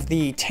 we have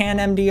the tan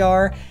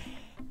MDR.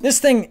 This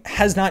thing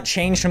has not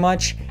changed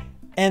much,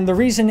 and the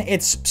reason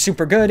it's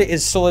super good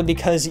is solely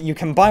because you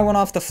can buy one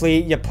off the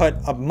fleet, you put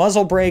a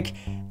muzzle brake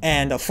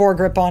and a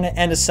foregrip on it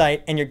and a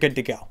sight, and you're good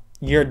to go.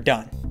 You're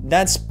done.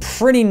 That's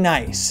pretty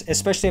nice,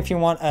 especially if you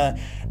want a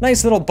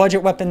nice little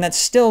budget weapon that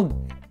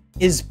still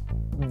is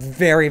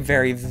very,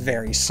 very,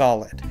 very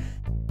solid.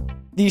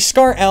 The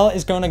Scar L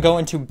is going to go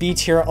into B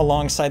tier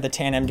alongside the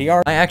tan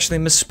MDR. I actually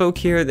misspoke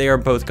here. They are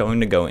both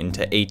going to go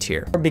into A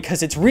tier.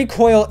 Because its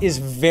recoil is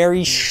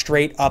very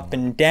straight up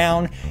and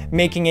down,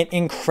 making it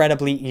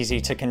incredibly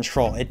easy to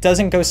control. It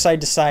doesn't go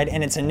side to side,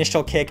 and its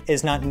initial kick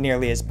is not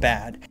nearly as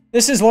bad.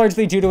 This is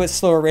largely due to its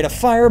slower rate of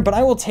fire, but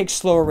I will take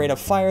slower rate of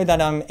fire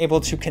that I'm able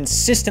to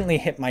consistently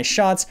hit my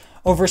shots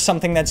over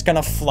something that's going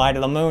to fly to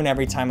the moon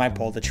every time I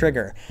pull the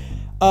trigger.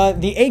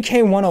 The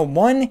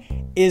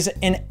AK-101 is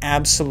an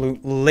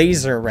absolute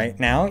laser right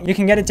now. You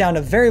can get it down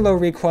to very low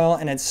recoil,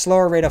 and its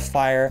slower rate of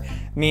fire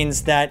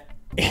means that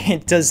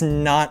it does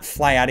not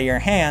fly out of your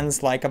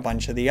hands like a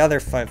bunch of the other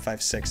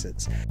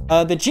 5.56s.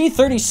 The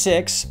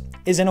G36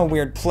 is in a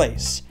weird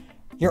place.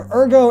 Your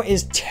ergo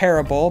is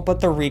terrible, but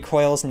the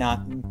recoil is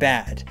not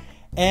bad.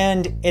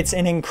 And it's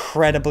an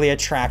incredibly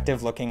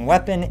attractive looking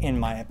weapon, in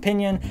my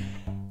opinion.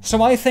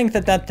 So I think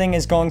that that thing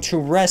is going to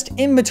rest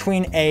in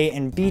between A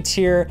and B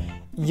tier.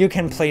 You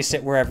can place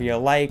it wherever you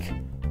like,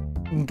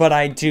 but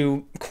I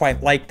do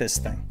quite like this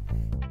thing.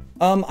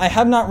 I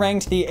have not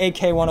ranked the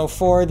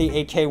AK-104,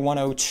 the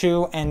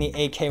AK-102, and the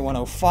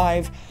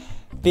AK-105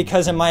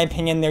 because in my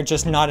opinion, they're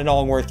just not at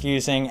all worth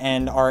using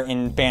and are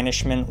in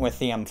banishment with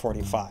the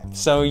M45.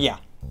 So yeah,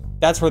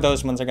 that's where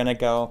those ones are gonna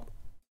go.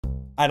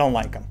 I don't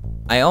like them.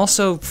 I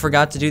also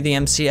forgot to do the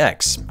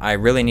MCX. I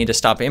really need to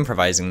stop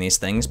improvising these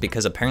things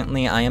because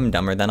apparently I am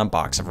dumber than a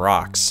box of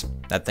rocks.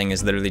 That thing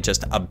is literally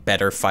just a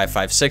better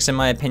 5.56 in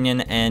my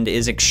opinion and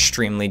is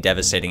extremely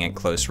devastating at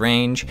close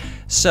range,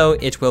 so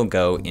it will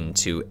go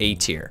into A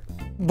tier.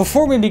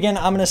 Before we begin,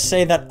 I'm going to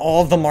say that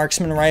all of the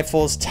Marksman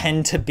rifles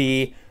tend to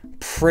be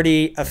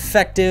pretty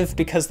effective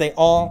because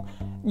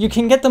you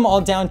can get them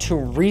all down to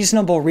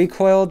reasonable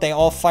recoil, they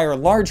all fire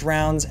large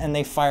rounds, and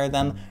they fire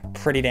them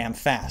pretty damn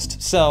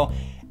fast. So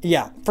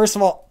yeah, first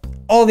of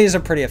all these are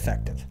pretty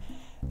effective.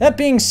 That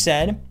being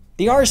said,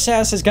 the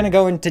RSAS is going to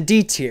go into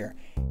D tier.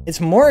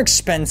 It's more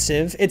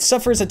expensive, it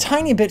suffers a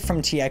tiny bit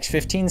from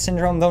TX15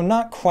 syndrome, though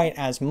not quite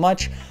as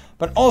much,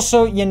 but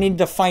also you need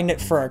to find it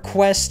for a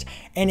quest,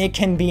 and it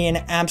can be an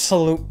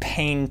absolute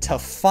pain to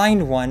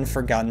find one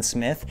for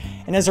Gunsmith,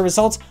 and as a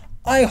result,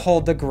 I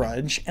hold the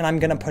grudge, and I'm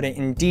going to put it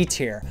in D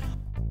tier.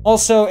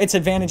 Also, its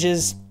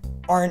advantages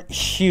aren't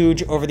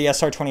huge over the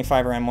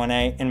SR25 or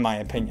M1A, in my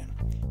opinion.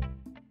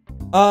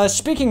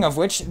 Speaking of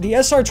which, the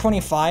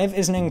SR25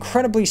 is an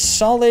incredibly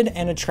solid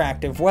and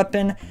attractive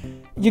weapon.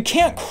 You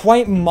can't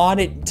quite mod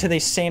it to the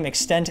same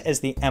extent as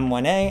the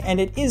M1A, and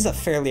it is a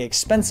fairly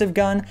expensive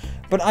gun,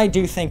 but I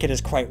do think it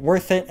is quite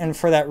worth it, and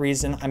for that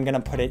reason, I'm going to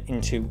put it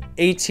into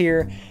A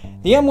tier.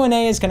 The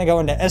M1A is going to go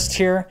into S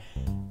tier.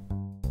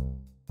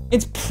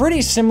 It's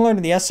pretty similar to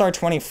the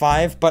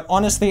SR25, but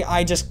honestly,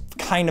 I just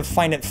kind of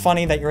find it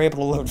funny that you're able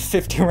to load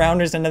 50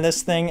 rounders into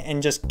this thing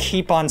and just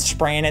keep on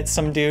spraying at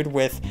some dude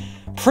with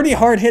pretty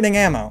hard-hitting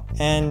ammo,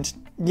 and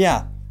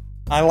yeah,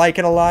 I like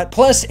it a lot.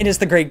 Plus, it is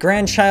the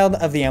great-grandchild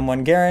of the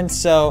M1 Garand,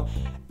 so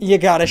you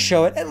gotta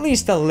show it at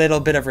least a little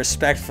bit of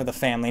respect for the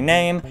family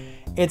name.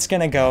 It's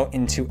gonna go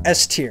into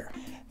S tier.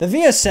 The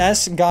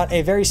VSS got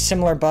a very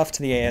similar buff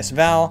to the AS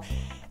Val,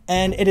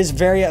 and it is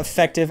very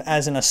effective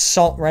as an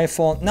assault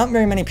rifle. Not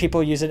very many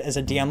people use it as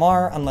a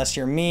DMR unless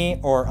you're me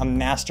or a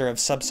master of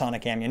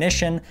subsonic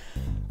ammunition.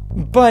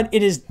 but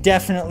it is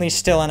definitely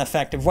still an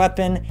effective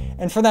weapon,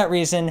 and for that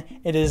reason,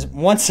 it has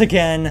once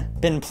again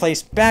been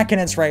placed back in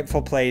its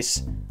rightful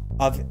place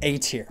of A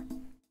tier.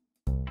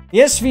 The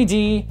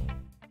SVD,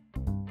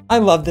 I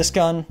love this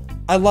gun.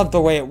 I love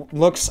the way it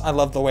looks. I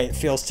love the way it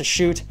feels to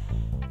shoot.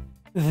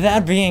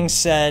 That being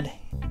said,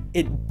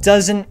 it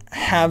doesn't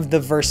have the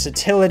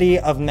versatility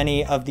of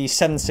many of the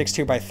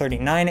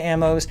 7.62x39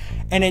 ammos,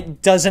 and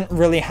it doesn't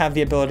really have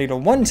the ability to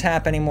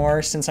one-tap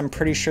anymore, since I'm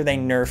pretty sure they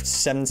nerfed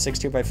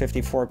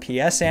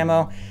 7.62x54 PS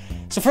ammo.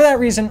 So for that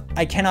reason,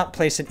 I cannot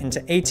place it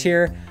into A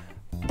tier,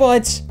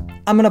 but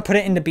I'm going to put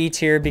it into B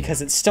tier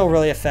because it's still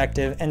really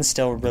effective and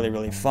still really,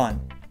 really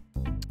fun.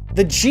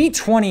 The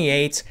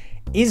G28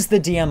 is the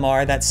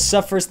DMR that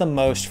suffers the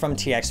most from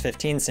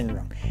TX15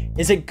 syndrome.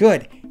 Is it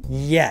good?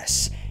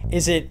 Yes.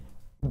 Is it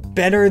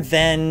better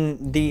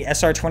than the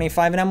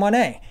SR25 and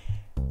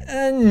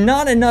M1A?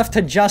 Not enough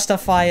to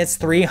justify its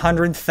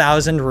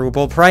 300,000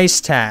 ruble price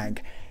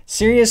tag.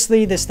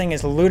 Seriously, this thing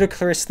is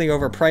ludicrously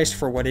overpriced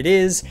for what it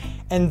is,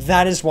 and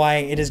that is why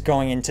it is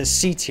going into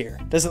C tier.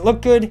 Does it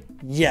look good?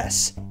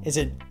 Yes. Is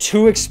it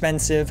too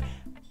expensive?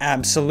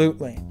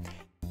 Absolutely.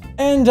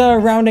 And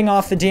rounding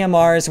off the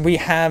DMRs, we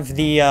have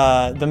the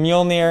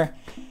Mjolnir.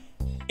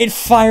 It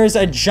fires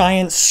a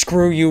giant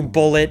screw-you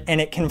bullet,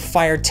 and it can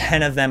fire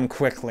 10 of them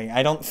quickly.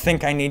 I don't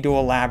think I need to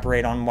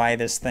elaborate on why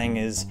this thing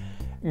is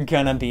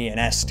gonna be an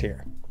S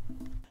tier.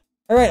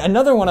 Alright,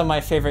 another one of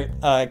my favorite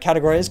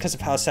categories because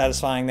of how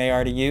satisfying they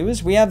are to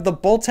use. We have the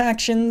bolt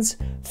actions.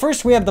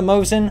 First, we have the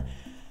Mosin.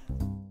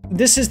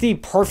 This is the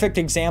perfect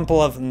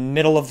example of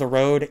middle of the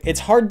road. It's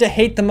hard to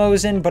hate the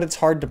Mosin, but it's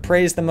hard to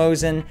praise the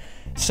Mosin.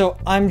 So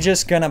I'm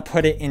just gonna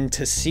put it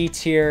into C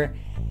tier.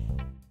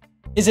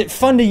 Is it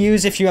fun to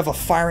use if you have a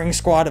firing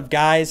squad of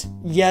guys?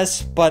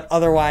 Yes, but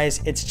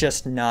otherwise it's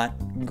just not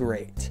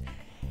great.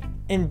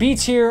 In B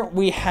tier,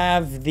 we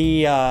have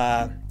the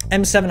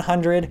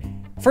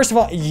M700. First of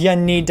all, you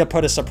need to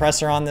put a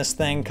suppressor on this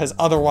thing because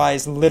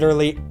otherwise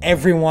literally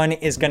everyone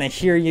is gonna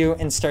hear you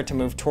and start to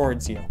move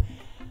towards you.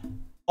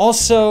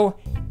 Also,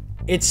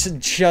 it's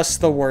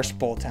just the worst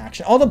bolt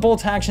action. All the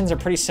bolt actions are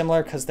pretty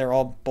similar because they're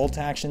all bolt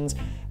actions.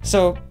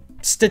 So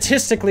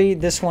statistically,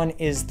 this one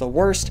is the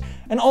worst.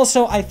 And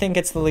also, I think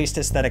it's the least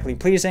aesthetically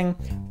pleasing,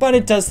 but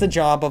it does the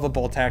job of a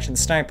bolt action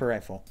sniper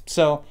rifle.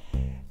 So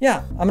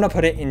yeah, I'm gonna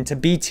put it into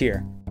B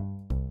tier.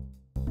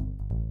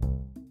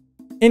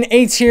 In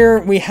A tier,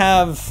 we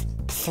have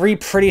three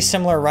pretty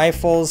similar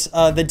rifles.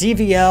 The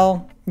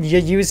DVL, you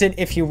use it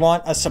if you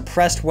want a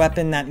suppressed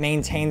weapon that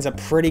maintains a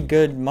pretty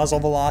good muzzle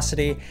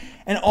velocity.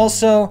 And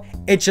also,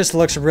 it just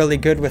looks really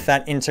good with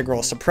that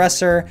integral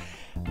suppressor.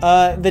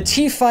 The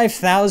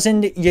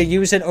T5000, you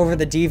use it over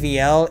the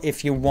DVL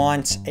if you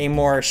want a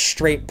more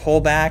straight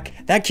pullback.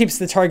 That keeps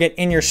the target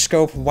in your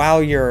scope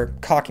while you're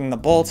cocking the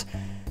bolt.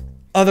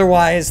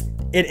 Otherwise,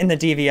 it and the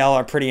DVL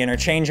are pretty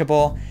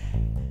interchangeable.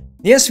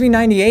 The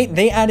SV98,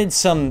 they added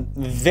some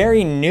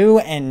very new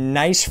and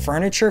nice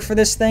furniture for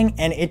this thing,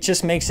 and it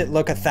just makes it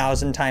look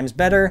 1,000 times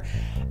better.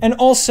 And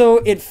also,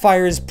 it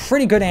fires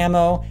pretty good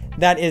ammo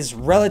that is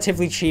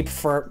relatively cheap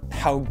for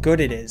how good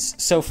it is.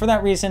 So for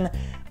that reason,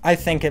 I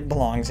think it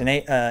belongs in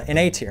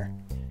A tier.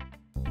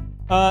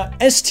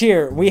 S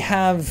tier, we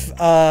have,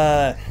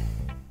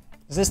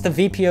 is this the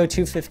VPO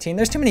 215?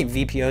 There's too many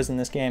VPOs in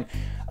this game.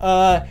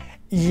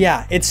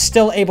 Yeah, it's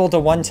still able to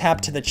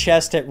one-tap to the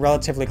chest at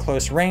relatively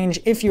close range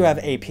if you have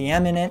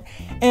APM in it,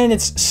 and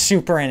it's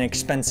super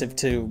inexpensive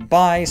to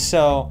buy,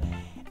 so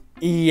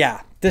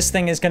yeah, this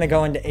thing is gonna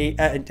go into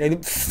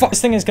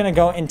this thing is gonna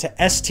go into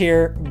S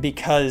tier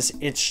because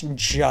it's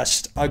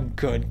just a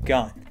good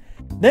gun.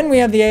 Then we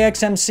have the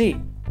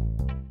AXMC.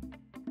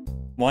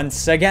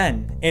 Once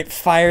again, it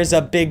fires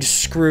a big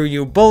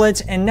screw-you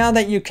bullet, and now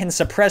that you can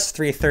suppress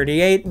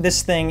 338,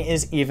 this thing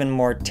is even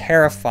more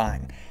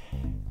terrifying.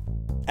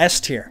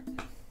 S tier.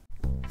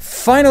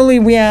 Finally,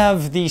 we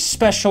have the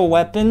special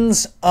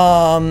weapons.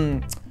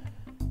 The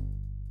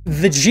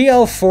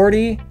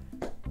GL40.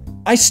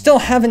 I still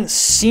haven't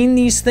seen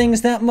these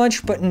things that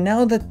much, but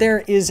now that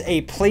there is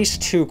a place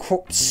to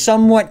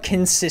somewhat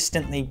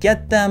consistently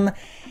get them,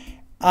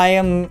 I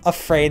am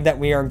afraid that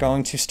we are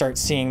going to start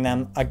seeing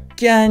them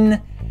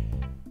again.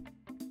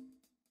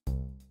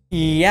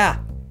 Yeah,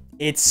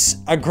 it's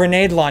a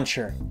grenade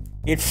launcher.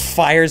 It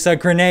fires a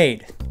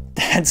grenade.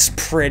 That's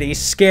pretty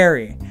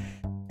scary.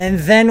 And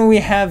then we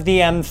have the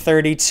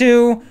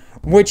M32,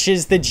 which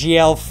is the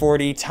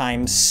GL40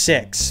 times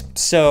 6.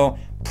 So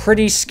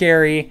pretty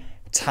scary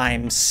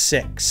times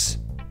 6.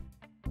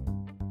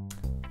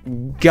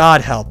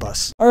 God help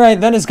us. All right,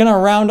 that is gonna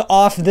round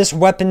off this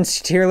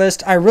weapons tier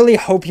list. I really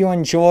hope you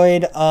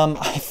enjoyed.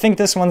 I think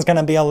this one's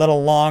gonna be a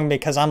little long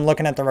because I'm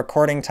looking at the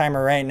recording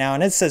timer right now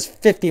and it says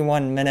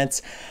 51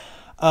 minutes.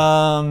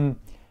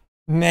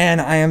 Man,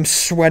 I am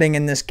sweating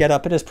in this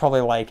getup. It is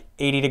probably like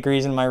 80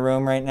 degrees in my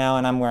room right now,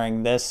 and I'm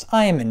wearing this.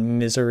 I am in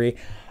misery.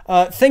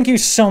 Thank you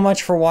so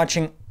much for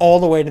watching all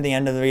the way to the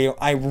end of the video.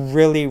 I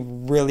really,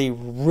 really,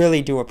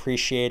 really do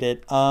appreciate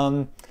it.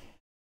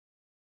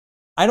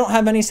 I don't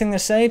have anything to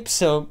say,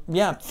 so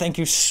yeah, thank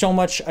you so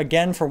much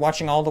again for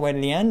watching all the way to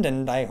the end,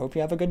 and I hope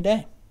you have a good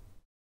day.